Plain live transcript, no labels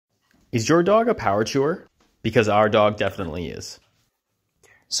Is your dog a power chewer? Because our dog definitely is.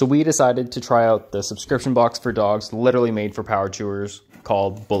 So we decided to try out the subscription box for dogs, literally made for power chewers,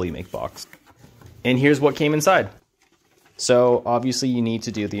 called BULLYMAKE box. And here's what came inside. So obviously you need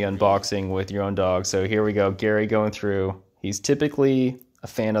to do the unboxing with your own dog. So here we go, Gary going through. He's typically a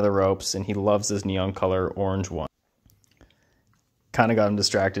fan of the ropes and he loves this neon color orange one. Kind of got him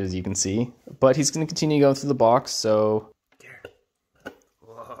distracted, as you can see, but he's going to continue going through the box. So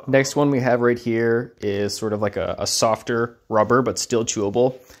next one we have right here is sort of like a softer rubber, but still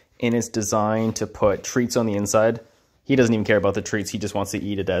chewable. And it's designed to put treats on the inside. He doesn't even care about the treats. He just wants to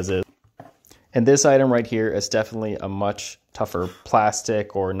eat it as is. And this item right here is definitely a much tougher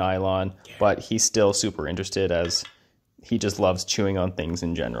plastic or nylon, but he's still super interested as he just loves chewing on things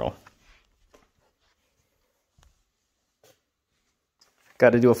in general. Got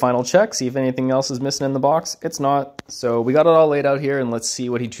to do a final check, see if anything else is missing in the box. It's not. So we got it all laid out here, and let's see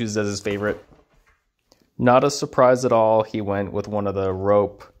what he chooses as his favorite. Not a surprise at all. He went with one of the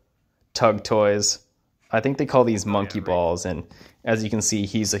rope tug toys. I think they call these monkey balls, and as you can see,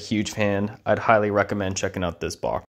 he's a huge fan. I'd highly recommend checking out this box.